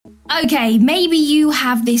Okay, maybe you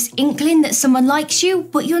have this inkling that someone likes you,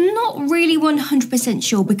 but you're not really 100%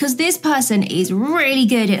 sure because this person is really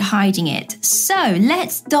good at hiding it. So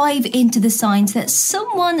let's dive into the signs that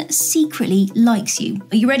someone secretly likes you.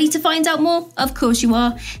 Are you ready to find out more? Of course you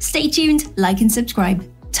are. Stay tuned, like and subscribe.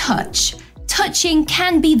 Touch. Touching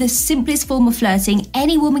can be the simplest form of flirting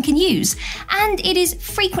any woman can use, and it is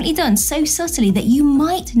frequently done so subtly that you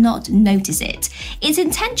might not notice it. It's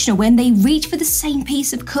intentional when they reach for the same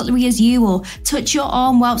piece of cutlery as you or touch your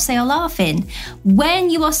arm whilst they are laughing. When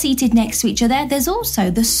you are seated next to each other, there's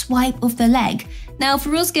also the swipe of the leg. Now,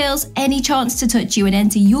 for us girls, any chance to touch you and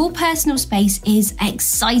enter your personal space is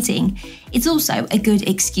exciting. It's also a good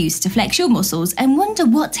excuse to flex your muscles and wonder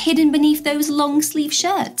what's hidden beneath those long sleeve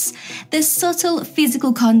shirts. The subtle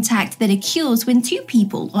physical contact that occurs when two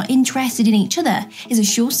people are interested in each other is a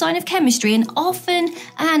sure sign of chemistry and often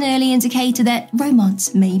an early indicator that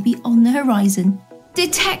romance may be on the horizon.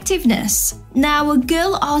 Detectiveness. Now, a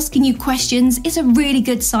girl asking you questions is a really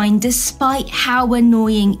good sign despite how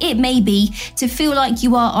annoying it may be to feel like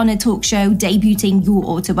you are on a talk show debuting your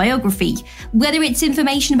autobiography. Whether it's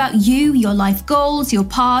information about you, your life goals, your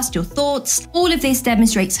past, your thoughts, all of this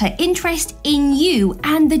demonstrates her interest in you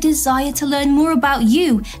and the desire to learn more about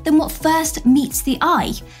you than what first meets the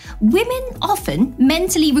eye. Women often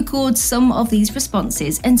mentally record some of these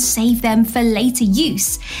responses and save them for later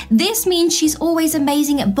use. This means she's always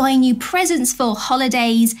amazing at buying you presents for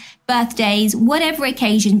holidays, birthdays, whatever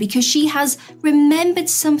occasion, because she has remembered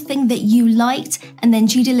something that you liked and then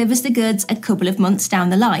she delivers the goods a couple of months down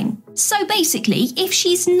the line. So basically, if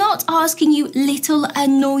she's not asking you little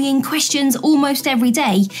annoying questions almost every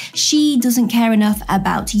day, she doesn't care enough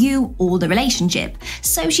about you or the relationship.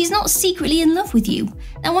 So she's not secretly in love with you.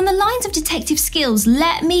 Now, on the lines of detective skills,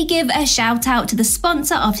 let me give a shout out to the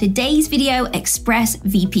sponsor of today's video,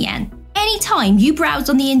 ExpressVPN. Anytime you browse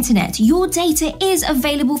on the internet, your data is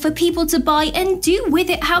available for people to buy and do with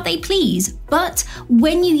it how they please. But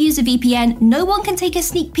when you use a VPN, no one can take a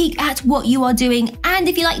sneak peek at what you are doing. And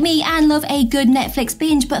if you're like me and love a good Netflix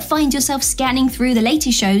binge but find yourself scanning through the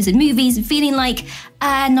latest shows and movies and feeling like,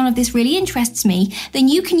 none of this really interests me, then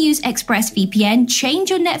you can use ExpressVPN, change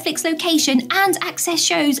your Netflix location and access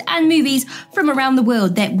shows and movies from around the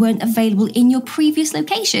world that weren't available in your previous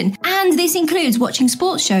location. And this includes watching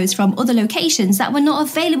sports shows from other locations that were not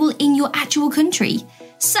available in your actual country.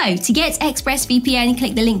 So, to get ExpressVPN,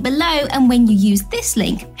 click the link below, and when you use this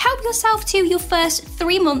link, help yourself to your first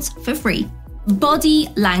 3 months for free. Body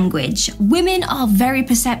language. Women are very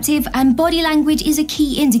perceptive, and body language is a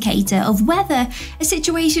key indicator of whether a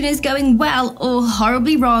situation is going well or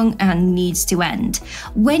horribly wrong and needs to end.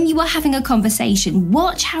 When you are having a conversation,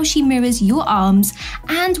 watch how she mirrors your arms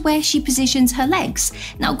and where she positions her legs.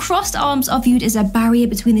 Now, crossed arms are viewed as a barrier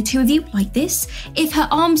between the two of you, like this. If her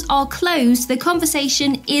arms are closed, the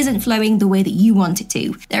conversation isn't flowing the way that you want it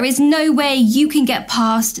to. There is no way you can get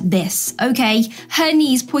past this, okay? Her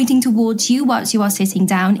knees pointing towards you whilst you are sitting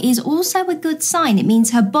down is also a good sign. It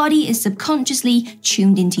means her body is subconsciously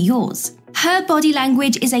tuned into yours. Her body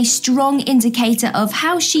language is a strong indicator of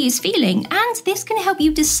how she is feeling, and this can help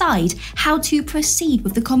you decide how to proceed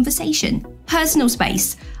with the conversation. Personal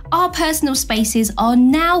space. Our personal spaces are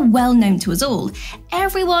now well known to us all.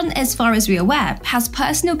 Everyone, as far as we're aware, has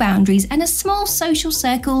personal boundaries and a small social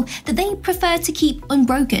circle that they prefer to keep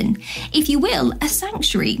unbroken. If you will, a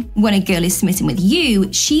sanctuary. When a girl is smitten with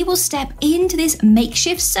you, she will step into this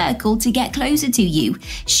makeshift circle to get closer to you.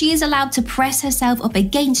 She is allowed to press herself up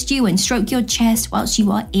against you and stroke your chest whilst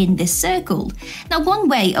you are in this circle. Now, one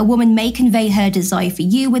way a woman may convey her desire for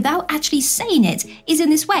you without actually saying it is in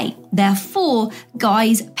this way. Therefore,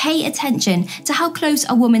 guys, pay attention to how close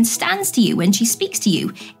a woman stands to you when she speaks to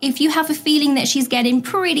you. If you have a feeling that she's getting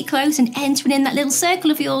pretty close and entering in that little circle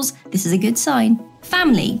of yours, this is a good sign.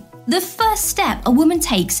 Family. The first step a woman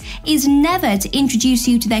takes is never to introduce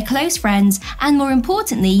you to their close friends and, more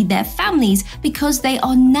importantly, their families, because they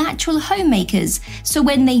are natural homemakers. So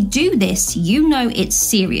when they do this, you know it's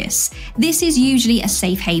serious. This is usually a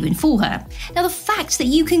safe haven for her. Now, the fact that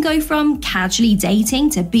you can go from casually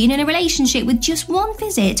dating to being in a relationship with just one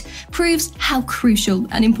visit proves how crucial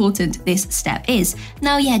and important this step is.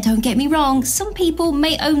 Now, yeah, don't get me wrong, some people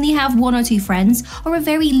may only have 1 or 2 friends or a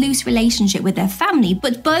very loose relationship with their family,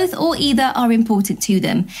 but both or either are important to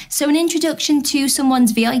them. So an introduction to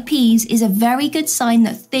someone's VIPs is a very good sign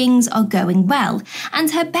that things are going well.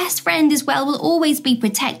 And her best friend as well will always be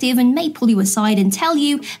protective and may pull you aside and tell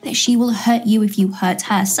you that she will hurt you if you hurt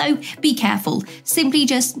her. So be careful. Simply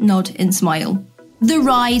just nod and smile. The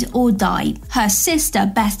ride or die, her sister,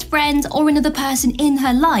 best friend, or another person in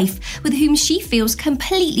her life with whom she feels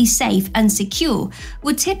completely safe and secure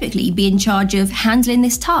would typically be in charge of handling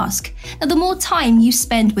this task. Now, the more time you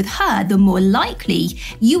spend with her, the more likely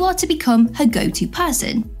you are to become her go-to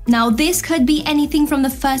person. Now, this could be anything from the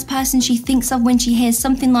first person she thinks of when she hears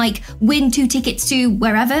something like win 2 tickets to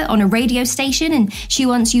wherever on a radio station and she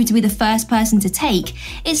wants you to be the first person to take.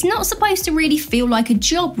 It's not supposed to really feel like a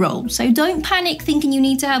job role, so don't panic thinking you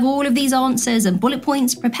need to have all of these answers and bullet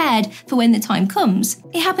points prepared for when the time comes.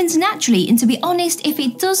 It happens naturally, and to be honest, if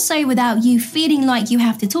it does so without you feeling like you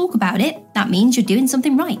have to talk about it, that means you're doing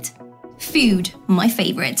something right. Food, my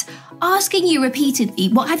favourite. Asking you repeatedly,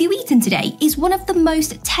 what have you eaten today, is one of the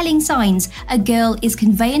most telling signs a girl is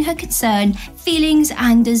conveying her concern, feelings,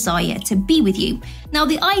 and desire to be with you. Now,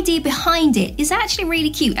 the idea behind it is actually really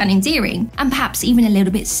cute and endearing, and perhaps even a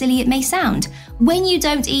little bit silly it may sound. When you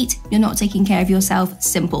don't eat, you're not taking care of yourself,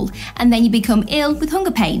 simple, and then you become ill with hunger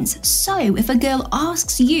pains. So if a girl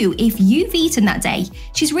asks you if you've eaten that day,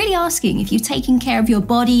 she's really asking if you've taken care of your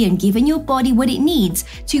body and given your body what it needs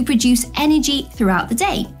to produce energy throughout the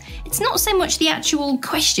day. It's not so much the actual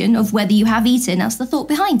question of whether you have eaten as the thought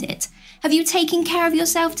behind it. Have you taken care of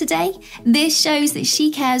yourself today? This shows that she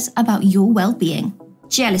cares about your well-being.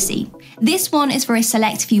 Jealousy. This one is for a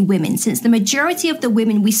select few women, since the majority of the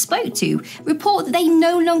women we spoke to report that they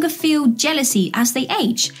no longer feel jealousy as they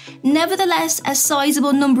age. Nevertheless, a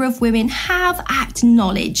sizable number of women have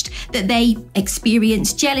acknowledged that they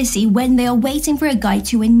experience jealousy when they are waiting for a guy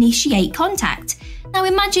to initiate contact. Now,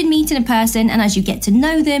 imagine meeting a person, and as you get to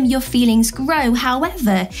know them, your feelings grow.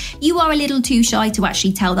 However, you are a little too shy to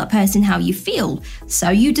actually tell that person how you feel. So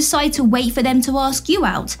you decide to wait for them to ask you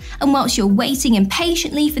out. And whilst you're waiting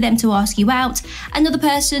impatiently for them to ask you out, another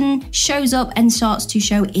person shows up and starts to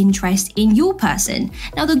show interest in your person.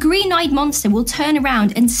 Now, the green-eyed monster will turn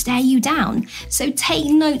around and stare you down. So take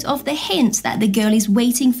note of the hints that the girl is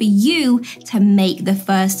waiting for you to make the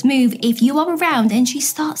first move if you are around and she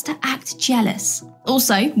starts to act jealous.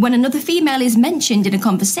 Also, when another female is mentioned in a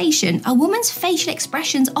conversation, a woman's facial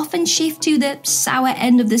expressions often shift to the sour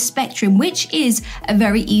end of the spectrum, which is a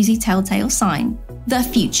very easy telltale sign. The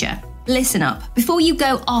future. Listen up before you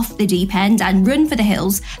go off the deep end and run for the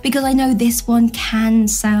hills, because I know this one can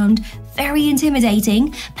sound very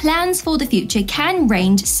intimidating. Plans for the future can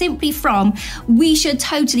range simply from we should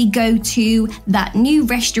totally go to that new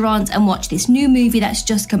restaurant and watch this new movie that's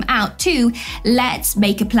just come out to let's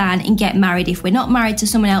make a plan and get married if we're not married to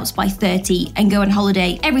someone else by 30 and go on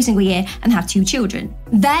holiday every single year and have 2 children.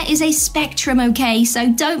 There is a spectrum, okay,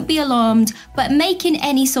 so don't be alarmed, but making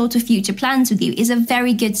any sort of future plans with you is a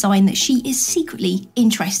very good sign that she is secretly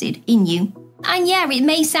interested in you. And yeah, it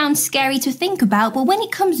may sound scary to think about, but when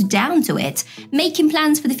it comes down to it, making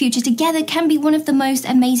plans for the future together can be one of the most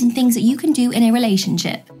amazing things that you can do in a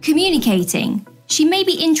relationship. Communicating. She may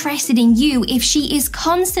be interested in you if she is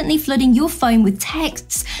constantly flooding your phone with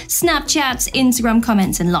texts, Snapchats, Instagram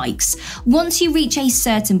comments, and likes. Once you reach a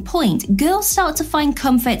certain point, girls start to find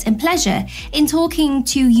comfort and pleasure in talking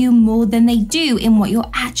to you more than they do in what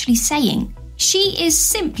you're actually saying. She is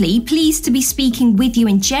simply pleased to be speaking with you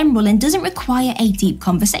in general and doesn't require a deep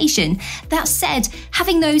conversation. That said,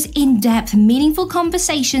 having those in-depth, meaningful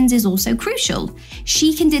conversations is also crucial.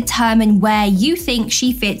 She can determine where you think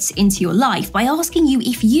she fits into your life by asking you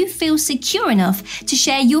if you feel secure enough to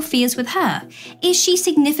share your fears with her. Is she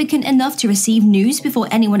significant enough to receive news before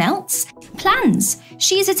anyone else? Plans.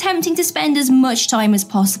 She is attempting to spend as much time as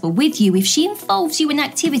possible with you if she involves you in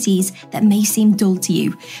activities that may seem dull to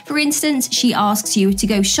you. For instance, she asks you to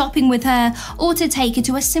go shopping with her or to take her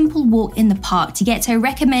to a simple walk in the park to get her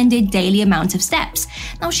recommended daily amount of steps.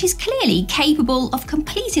 Now, she's clearly capable of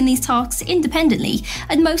completing these tasks independently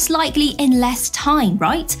and most likely in less time,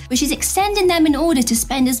 right? But she's extending them in order to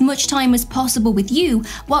spend as much time as possible with you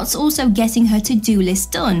whilst also getting her to-do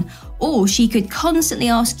list done. Or she could constantly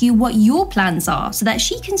ask you what your plans are so that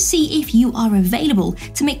she can see if you are available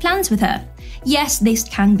to make plans with her. Yes, this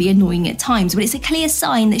can be annoying at times, but it's a clear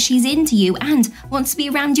sign that she's into you and wants to be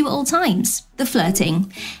around you at all times. The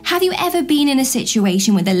flirting. Have you ever been in a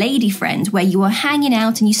situation with a lady friend where you are hanging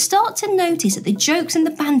out and you start to notice that the jokes and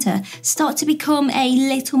the banter start to become a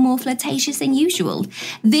little more flirtatious than usual?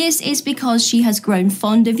 This is because she has grown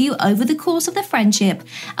fond of you over the course of the friendship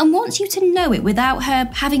and wants you to know it without her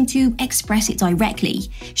having to express it directly.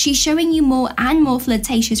 She's showing you more and more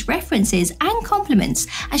flirtatious references and compliments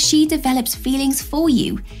as she develops feelings for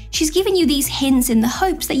you. She's giving you these hints in the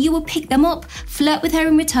hopes that you will pick them up, flirt with her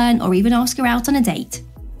in return, or even ask her out on a date.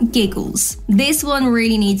 Giggles. This one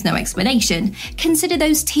really needs no explanation. Consider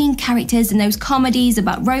those teen characters in those comedies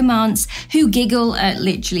about romance who giggle at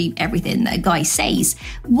literally everything that a guy says.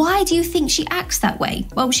 Why do you think she acts that way?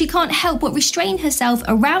 Well, she can't help but restrain herself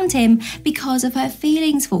around him because of her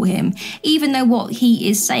feelings for him, even though what he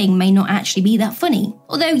is saying may not actually be that funny.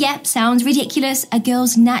 Although, yep, sounds ridiculous, a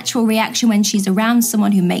girl's natural reaction when she's around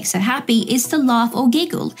someone who makes her happy is to laugh or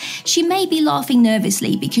giggle. She may be laughing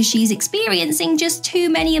nervously because she's experiencing just too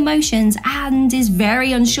many emotions and is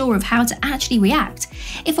very unsure of how to actually react.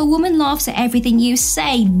 If a woman laughs at everything you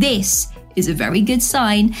say, this is a very good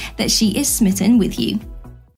sign that she is smitten with you.